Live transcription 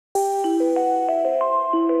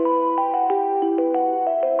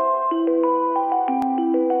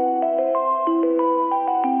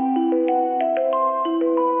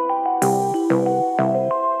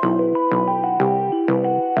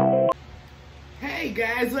Hey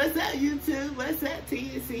guys, what's up YouTube? What's up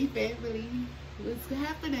TNC family? What's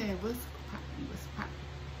happening? What's poppin'? What's poppin'?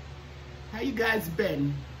 How you guys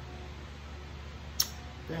been?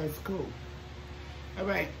 That's cool. All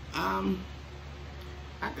right, I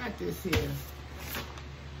got this here.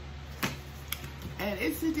 And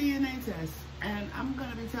it's a DNA test. And I'm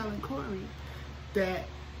gonna be telling Corey that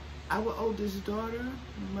our oldest daughter,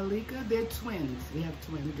 Malika, they're twins. We have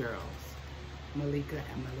twin girls, Malika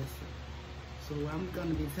and Melissa. So I'm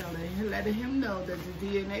gonna be letting him know that the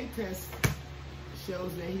DNA test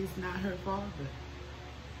shows that he's not her father.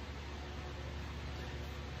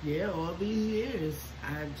 Yeah, all these years,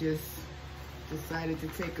 I just decided to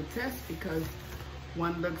take a test because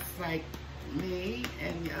one looks like me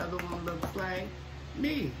and the other one looks like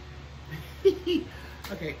me.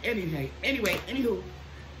 Okay, anywho,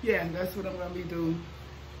 yeah, that's what I'm gonna be doing.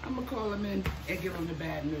 I'm gonna call him in and give him the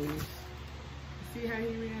bad news. See how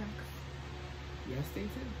he reacts. Yes, they do.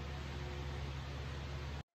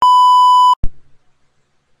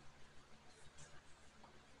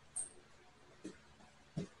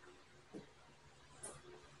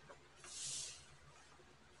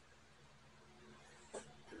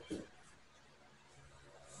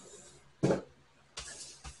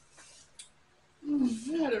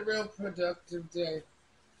 I had a real productive day.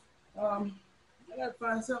 I gotta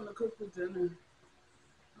find something to cook for dinner.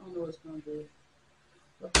 I don't know what's gonna be.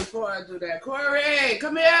 But before I do that, Corey,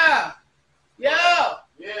 come here! Yo!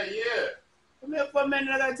 Yeah. Come here for a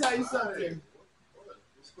minute, I gotta tell you something.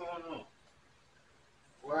 What's going on?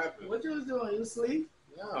 What happened? What you was doing? You asleep?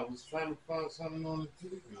 Yeah, I was trying to find something on the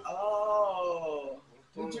TV. Oh.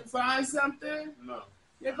 Did you find something? No.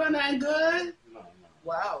 You didn't find nothing good? No.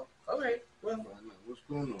 Wow. Okay. Well, What's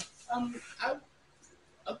going on?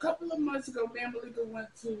 A couple of months ago, me and Malika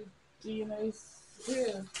went to DNA's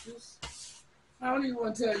here. I don't even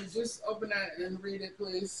want to tell you. Just open that and read it,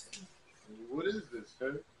 please. What is this,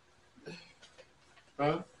 sir?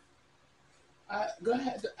 Huh? Go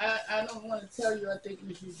ahead. I don't want to tell you. I think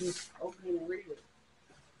you should just open it and read it.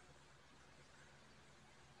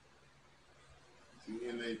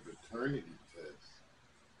 DNA paternity test.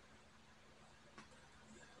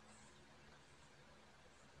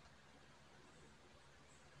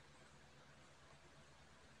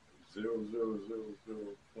 Zero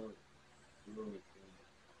point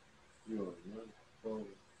zero.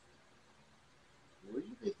 Where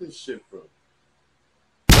you get this shit from?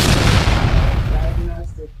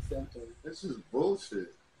 Diagnostic Center. This is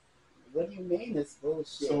bullshit. What do you mean it's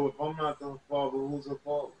bullshit? So if I'm not the father, who's the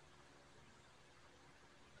father?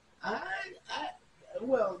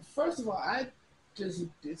 Well, first of all, I just,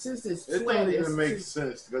 since it's It twins, don't even make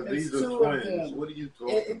sense because these are twins. What are you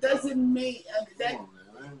talking about? It doesn't mean that. Come on, man.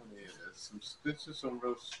 I don't want to hear that. This is some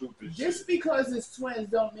real stupid shit. Just because it's twins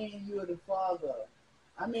don't mean you're the father.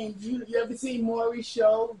 I mean, you ever seen Maury's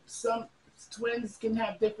show? Some twins can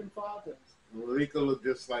have different fathers. Malika look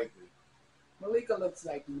just like me. Malika looks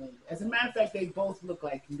like me. As a matter of fact, they both look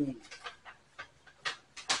like me.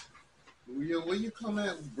 Where you come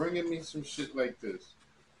at bringing me some shit like this?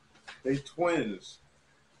 They twins.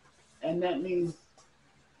 And that means,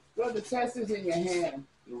 well, the test is in your hand.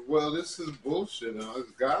 Well, this is bullshit.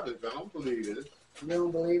 It's garbage. I don't believe it. You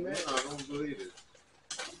don't believe it? No, I don't believe it.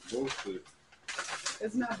 Bullshit.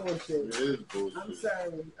 It's not bullshit. It is bullshit.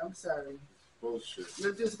 I'm sorry. It's bullshit.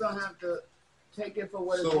 You're just going to have to take it for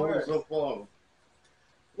what it's So worth. who's the father?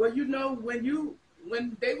 Well, you know,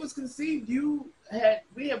 when they was conceived,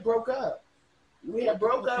 we had broke up. We had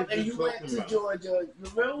broke up and you went to Georgia.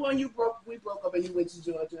 Remember when we broke up and you went to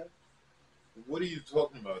Georgia? What are you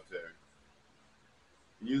talking about there?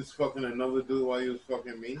 You was fucking another dude while you was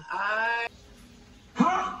fucking me?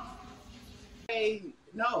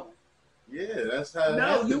 No. Yeah, that's how it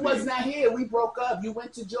No, you was not here. We broke up. You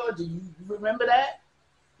went to Georgia. You remember that?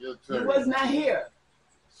 Your turn. You was not here.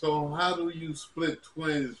 So how do you split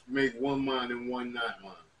twins, make one mine and one not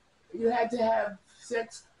mine? You had to have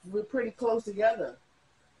sex. We're pretty close together.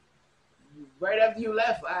 Right after you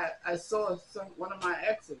left, I saw one of my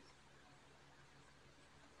exes.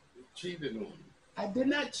 You cheated on me. I did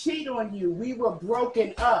not cheat on you. We were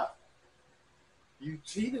broken up. You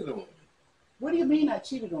cheated on me. What do you mean I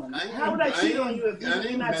cheated on you? How would I cheat on you if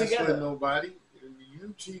we're not together? With nobody.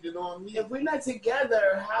 You cheated on me. If we're not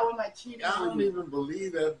together, how am I cheating on you? I don't even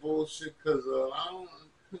believe that bullshit because I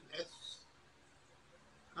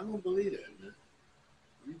don't believe that, man.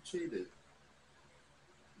 You cheated.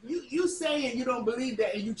 You saying you don't believe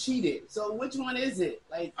that and you cheated. So which one is it?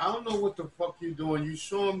 Like, I don't know what the fuck you doing. You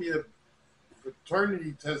showing me a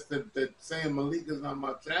paternity test that saying Malika's not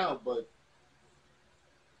my child, but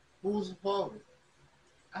who's the father?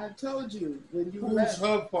 I told you when you Who's left.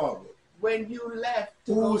 her father? When you left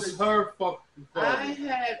to Who's go to, her fucking father? I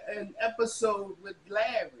had an episode with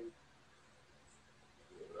Larry.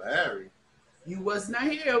 Larry. You was not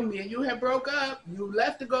here. Me and you had broke up. You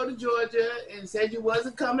left to go to Georgia and said you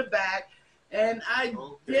wasn't coming back. And I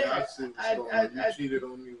Okay, I see what's going on. You cheated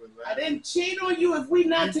on me with Larry. I didn't cheat on you if we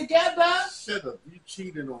not together. Shut up. You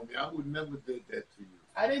cheated on me. I would never did that to you.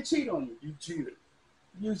 I didn't cheat on you. You cheated.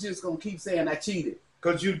 You just gonna keep saying I cheated.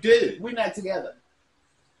 Because you did. We're not together.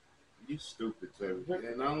 You stupid, Terry.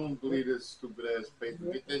 And I don't believe this stupid ass paper.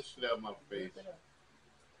 Get that shit out of my face.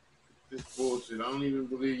 This bullshit. I don't even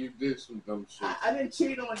believe you did some dumb shit. I didn't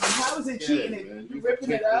cheat on you. How is it cheating? Man, you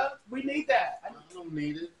ripping it up? We need that. I don't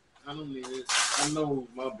need it. I don't need it. I know who's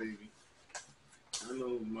my baby. I know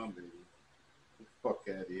who's my baby. Get the fuck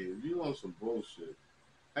out of here. You want some bullshit.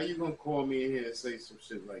 How you gonna call me in here and say some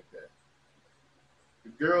shit like that? The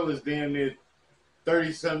girl is damn near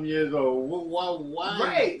 30-something years old. Why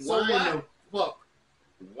right. Why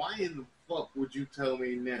in the fuck would you tell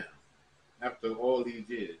me now? After all these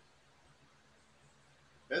years.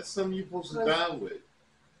 That's something you're supposed to die with.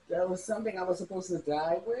 That was something I was supposed to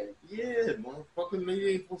die with? Yeah, motherfucker, you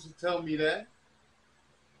ain't supposed to tell me that.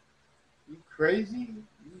 You crazy?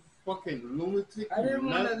 You fucking lunatic? I didn't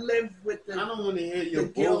want to live with the. I don't want to hear your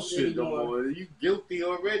bullshit no more. You guilty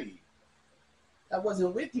already. I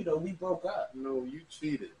wasn't with you though. We broke up. No, you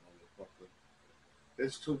cheated, motherfucker.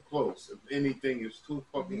 It's too close. If anything, it's too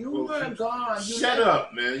fucking close. You were gone. Shut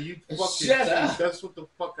up, man. You fucking shut up. That's what the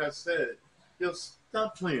fuck I said. Yo,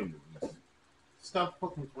 stop playing with me. Stop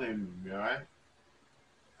fucking playing with me, alright?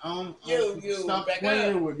 Stop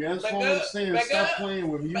playing with me. That's all I'm saying. Stop playing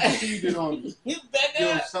with me. You cheated on me. You back up. Yo,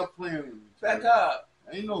 up. stop playing with me. Back up.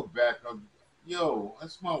 Ain't no back up. Yo,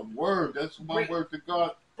 that's my word. That's my word to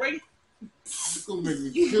God. Break. You're gonna make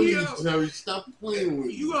me kill you, Terry. Stop playing with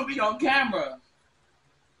me. You gonna be on camera.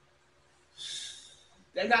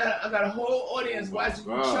 I got a whole audience watching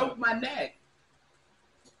you choke my neck.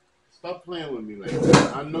 Stop playing with me like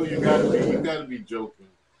that. I know you gotta be joking.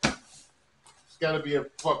 It's gotta be a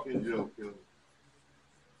fucking joke, yo.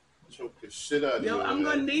 Choke the shit out of you. Yo, I'm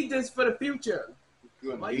gonna need this for the future.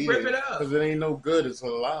 Why you rip it up? Because it ain't no good. It's a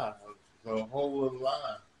lie. It's a whole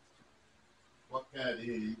lie. Fuck out of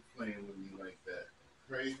here. You playing with me like that.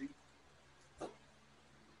 Crazy?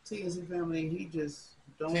 TNC family, he just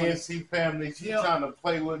don't TNC family, she's trying to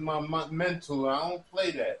play with my mental. I don't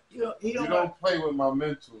play that. You don't play with my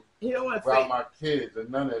mental. He don't want to about my kids and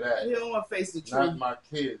none of that. He don't want to face the truth. Not my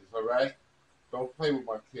kids, all right? Don't play with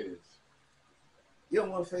my kids. You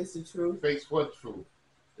don't want to face the truth? Face what truth?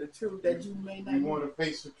 The truth that you may not. You want to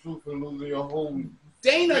face the truth and lose your whole.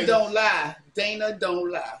 Dana face. Don't lie. Dana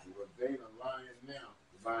don't lie. Well, Dana lying now.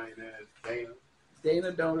 Lying ass Dana.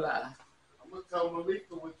 Dana don't lie. I'm gonna tell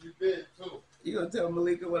Malika what you did too. You gonna tell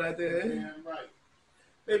Malika what I did? Damn right.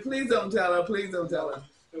 Hey, please don't tell her. Please don't tell her.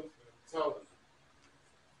 You stupid. Tell her.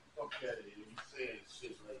 Fuck that. You saying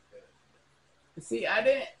shit like that. See, I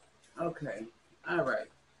didn't. Okay. All right.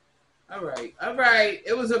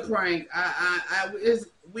 It was a prank.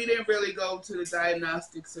 We didn't really go to the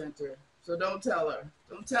diagnostic center, so don't tell her.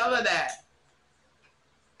 Don't tell her that.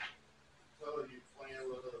 Tell her you playing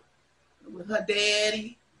with her. With her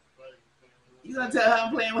daddy. You gonna tell her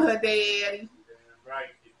I'm playing with her daddy? Damn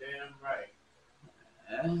right. You're damn right.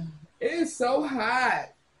 It's so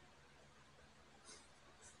hot.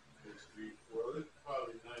 Well, it's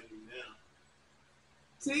probably 90 now.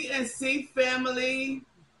 TNC family.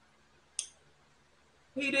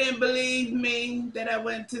 He didn't believe me that I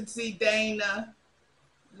went to see Dana.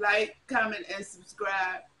 Like, comment, and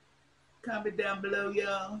subscribe. Comment down below,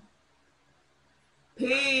 y'all.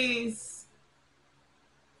 Peace.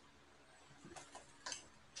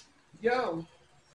 Yo.